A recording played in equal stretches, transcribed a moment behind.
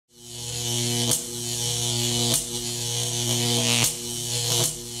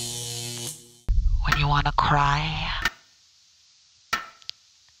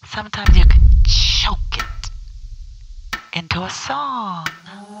sometimes you can choke it into a song.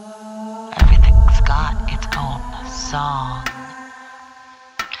 Everything's got its own song.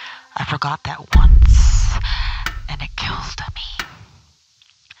 I forgot that once, and it kills me.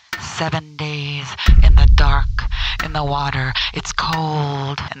 7 days in the dark, in the water. It's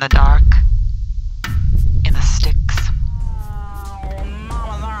cold in the dark.